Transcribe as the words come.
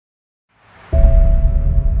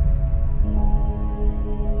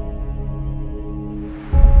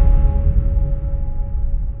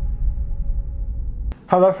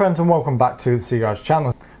Hello friends and welcome back to the Cigars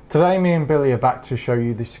channel. Today me and Billy are back to show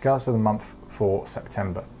you the cigars of the month for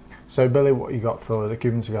September. So Billy, what you got for the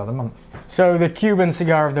Cuban cigar of the month? So the Cuban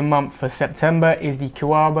cigar of the month for September is the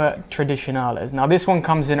Cuaba Tradicionales. Now this one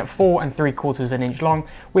comes in at 4 3/4 inch long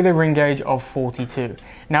with a ring gauge of 42.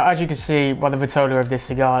 Now as you can see by the vitola of this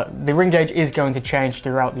cigar, the ring gauge is going to change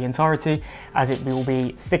throughout the entirety, as it will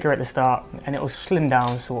be thicker at the start and it will slim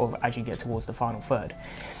down sort of as you get towards the final third.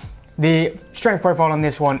 The strength profile on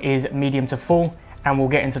this one is medium to full, and we'll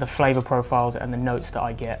get into the flavour profiles and the notes that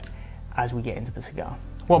I get as we get into the cigar.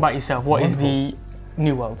 What about yourself? What is the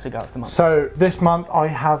New World cigar of the month? So this month I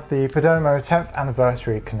have the Perdomo 10th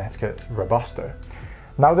Anniversary Connecticut Robusto.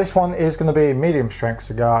 Now this one is going to be a medium strength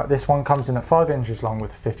cigar. This one comes in at 5 inches long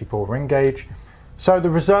with a 54 ring gauge. So the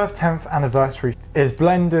Reserve 10th Anniversary is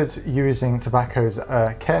blended using tobaccos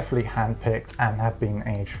carefully hand-picked and have been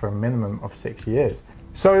aged for a minimum of 6 years.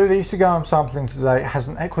 So the cigar I'm sampling today has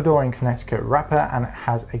an Ecuadorian Connecticut wrapper and it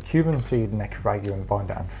has a Cuban seed Nicaraguan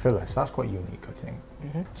binder and filler, so that's quite unique I think.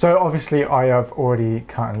 So obviously I have already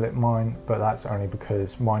cut and lit mine, but that's only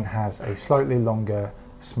because mine has a slightly longer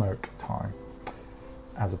smoke time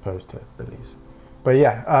as opposed to Billy's. But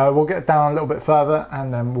yeah, we'll get down a little bit further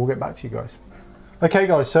and then we'll get back to you guys. Okay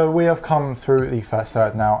guys, so we have come through the first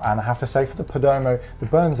third now, and I have to say for the Perdomo, the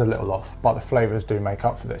burn's a little off, but the flavours do make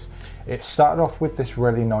up for this. It started off with this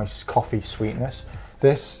really nice coffee sweetness.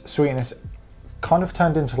 This sweetness kind of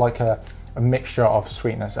turned into like a mixture of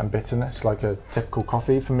sweetness and bitterness, like a typical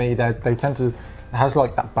coffee. For me, they tend to, it has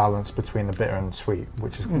like that balance between the bitter and sweet,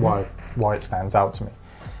 which is why it stands out to me.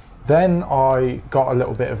 Then I got a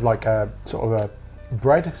little bit of like a sort of a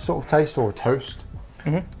bread sort of taste, or a toast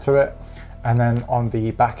to it. And then on the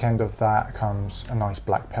back end of that comes a nice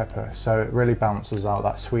black pepper. So it really balances out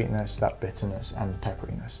that sweetness, that bitterness and the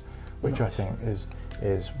pepperiness, which I think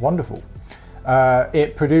is wonderful.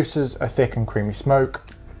 It produces a thick and creamy smoke.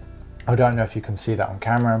 I don't know if you can see that on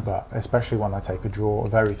camera, but especially when I take a draw, a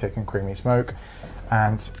very thick and creamy smoke.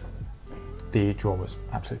 And the draw was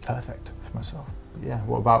absolutely perfect for myself. But yeah,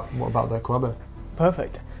 what about the Cohiba?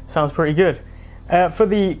 Perfect. Sounds pretty good. For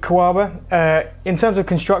the Cohiba, in terms of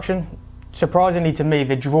construction, surprisingly to me,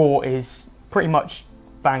 the draw is pretty much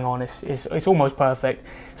bang on. It's almost perfect.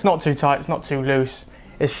 It's not too tight, it's not too loose.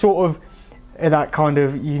 It's sort of that kind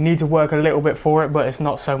of, you need to work a little bit for it, but it's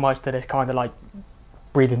not so much that it's kind of like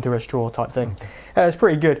breathing through a straw type thing. It's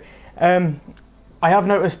pretty good. I have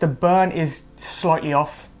noticed the burn is slightly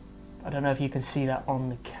off. I don't know if you can see that on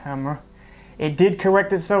the camera. It did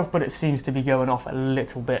correct itself, but it seems to be going off a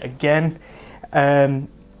little bit again.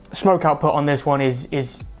 Smoke output on this one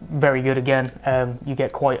is very good again. You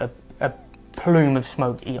get quite a plume of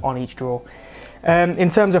smoke on each draw.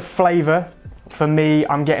 In terms of flavour, for me,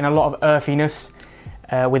 I'm getting a lot of earthiness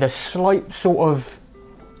with a slight sort of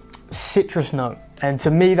citrus note. And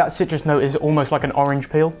to me, that citrus note is almost like an orange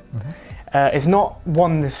peel. It's not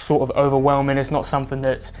one that's sort of overwhelming. It's not something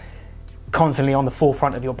that's constantly on the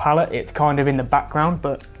forefront of your palate. It's kind of in the background,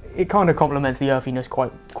 but it kind of complements the earthiness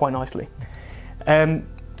quite nicely.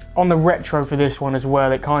 On the retro for this one as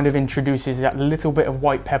well, it kind of introduces that little bit of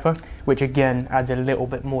white pepper, which again adds a little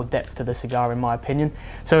bit more depth to the cigar in my opinion.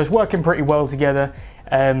 So it's working pretty well together.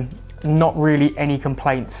 Not really any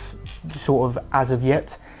complaints sort of as of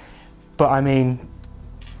yet, but I mean,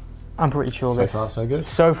 I'm pretty sure so far so good.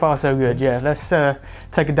 So far so good, yeah. Let's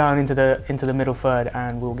take it down into the middle third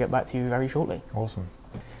and we'll get back to you very shortly. Awesome.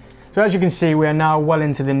 So as you can see, we are now well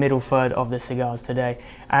into the middle third of the cigars today.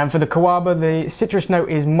 And for the Cohiba, the citrus note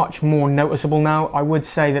is much more noticeable now. I would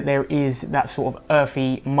say that there is that sort of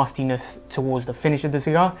earthy mustiness towards the finish of the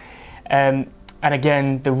cigar. And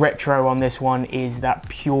again, the retro on this one is that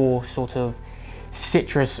pure sort of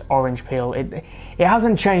citrus orange peel. It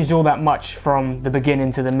hasn't changed all that much from the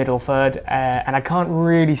beginning to the middle third, and I can't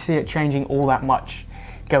really see it changing all that much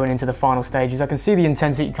going into the final stages. I can see the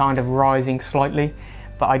intensity kind of rising slightly,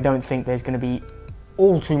 but I don't think there's going to be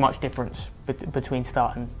all too much difference between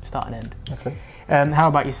start and end. Okay. How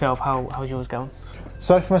about yourself? How's yours going?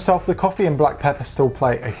 So for myself, the coffee and black pepper still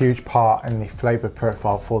play a huge part in the flavour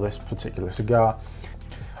profile for this particular cigar.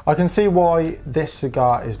 I can see why this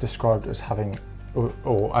cigar is described as having,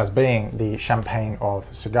 or as being the champagne of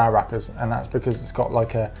cigar wrappers, and that's because it's got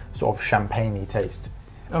like a sort of champagne-y taste.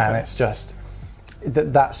 Okay. And it's just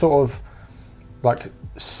that sort of like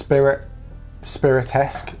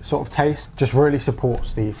spiritesque sort of taste just really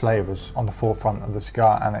supports the flavours on the forefront of the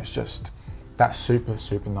cigar, and it's just, that's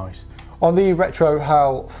super nice. On the retro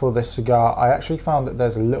hull for this cigar, I actually found that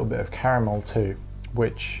there's a little bit of caramel too,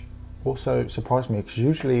 which also surprised me, because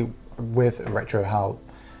usually with a retro hull,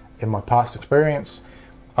 in my past experience,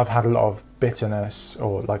 I've had a lot of bitterness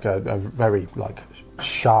or like a very like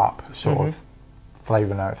sharp sort of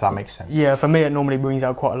flavour note, if that makes sense. Yeah, for me it normally brings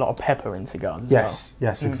out quite a lot of pepper in cigars.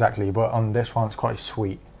 Yes, exactly. But on this one, it's quite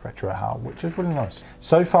sweet retro how, which is really nice.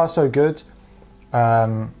 So far, so good.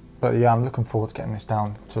 But yeah, I'm looking forward to getting this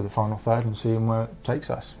down to the final third and seeing where it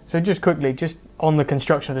takes us. So just quickly, just on the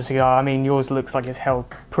construction of the cigar, I mean, yours looks like it's held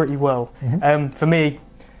pretty well. For me,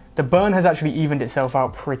 the burn has actually evened itself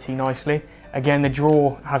out pretty nicely. Again, the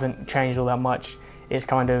draw hasn't changed all that much. It's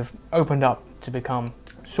kind of opened up to become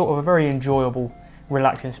sort of a very enjoyable,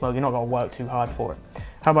 relaxing smoke. You're not going to work too hard for it.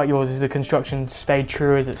 How about yours? Is the construction stayed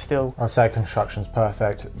true? Is it still? I'd say construction's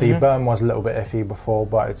perfect. The burn was a little bit iffy before,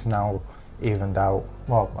 but it's now evened out.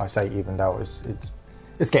 Well, I say evened out.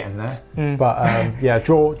 It's getting there. But yeah,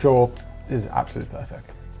 draw is absolutely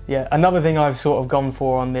perfect. Yeah, another thing I've sort of gone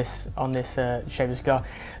for on this shape of cigar.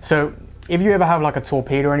 So if you ever have like a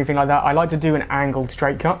torpedo or anything like that, I like to do an angled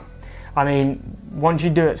straight cut. I mean, once you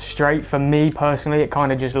do it straight, for me personally, it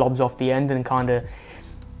kind of just lobs off the end and kind of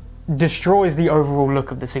destroys the overall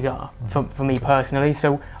look of the cigar for me personally.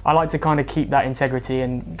 So I like to kind of keep that integrity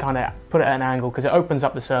and kind of put it at an angle because it opens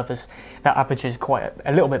up the surface. That aperture is quite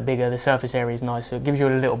a little bit bigger. The surface area is nice, so it gives you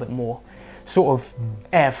a little bit more sort of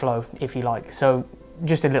airflow, if you like. So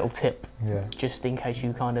just a little tip, just in case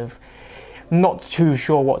you kind of not too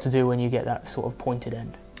sure what to do when you get that sort of pointed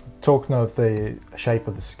end. Talking of the shape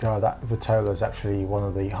of the cigar, that Vitola is actually one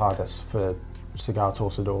of the hardest for cigar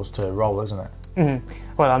torcedores to roll, isn't it?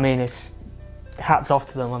 Well, I mean, it's hats off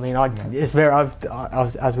to them. I mean, it's very.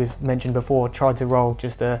 I've, as we've mentioned before, tried to roll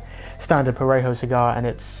just a standard Parejo cigar, and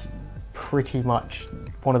it's pretty much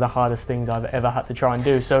one of the hardest things I've ever had to try and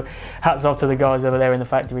do. So, hats off to the guys over there in the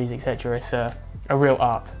factories, etc. It's a real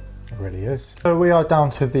art. It really is. So we are down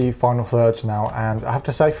to the final thirds now, and I have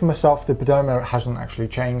to say for myself, the Perdomo hasn't actually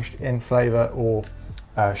changed in flavour or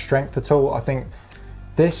strength at all. I think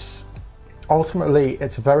this, ultimately,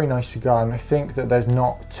 it's a very nice cigar, and I think that there's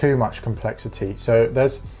not too much complexity. So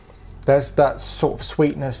there's that sort of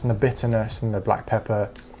sweetness and the bitterness and the black pepper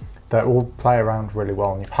that all play around really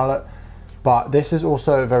well on your palate. But this is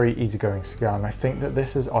also a very easygoing cigar, and I think that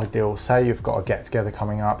this is ideal. Say you've got a get-together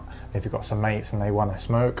coming up, if you've got some mates and they want to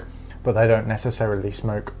smoke, but they don't necessarily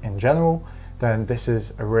smoke in general, then this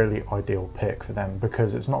is a really ideal pick for them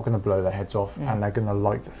because it's not going to blow their heads off and they're going to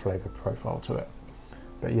like the flavour profile to it.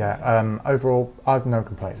 But yeah, overall, I've no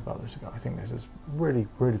complaints about this cigar. I think this is really,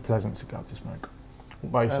 really pleasant cigar to smoke. What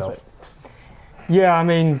about yourself? Yeah, I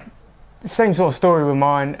mean, same sort of story with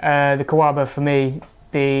mine. The Cohiba, for me,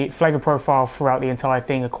 the flavour profile throughout the entire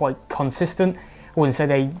thing are quite consistent. I wouldn't say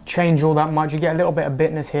they change all that much. You get a little bit of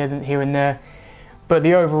bitterness here and there, but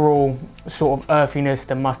the overall sort of earthiness,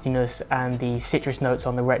 the mustiness, and the citrus notes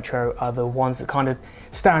on the retro are the ones that kind of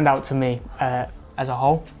stand out to me as a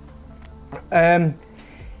whole. I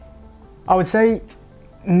would say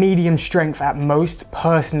medium strength at most,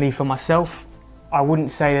 personally for myself. I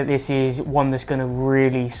wouldn't say that this is one that's going to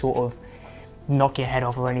really sort of knock your head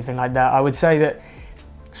off or anything like that. I would say that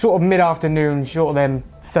sort of mid-afternoon, sort of them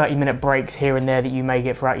 30-minute breaks here and there that you may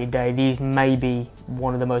get throughout your day, these may be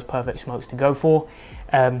one of the most perfect smokes to go for.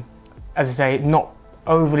 As I say, not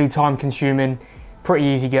overly time-consuming, pretty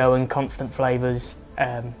easy-going, constant flavours.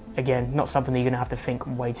 Again, not something that you're going to have to think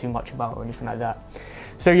way too much about or anything like that.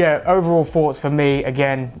 So yeah, overall thoughts for me,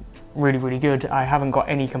 again, really, really good. I haven't got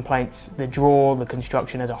any complaints. The draw, the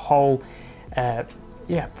construction as a whole,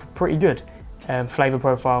 yeah, pretty good. Flavour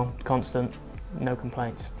profile, constant, no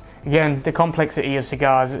complaints. Again, the complexity of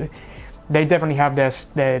cigars, they definitely have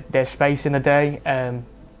their space in a day.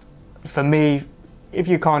 For me, if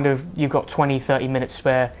you've got 20-30 minutes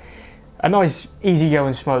spare, a nice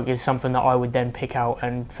easygoing smoke is something that I would then pick out,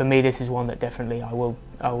 and for me this is one that definitely I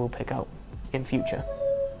will pick out in future.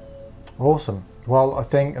 Awesome. Well, I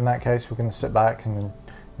think in that case we're going to sit back and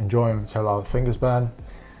enjoy them until our fingers burn.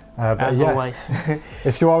 But as yeah, always.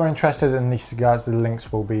 if you are interested in these cigars, the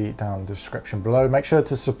links will be down in the description below. Make sure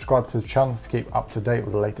to subscribe to the channel to keep up to date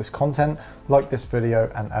with the latest content. Like this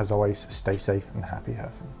video, and as always, stay safe and happy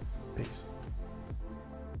herfing. Peace.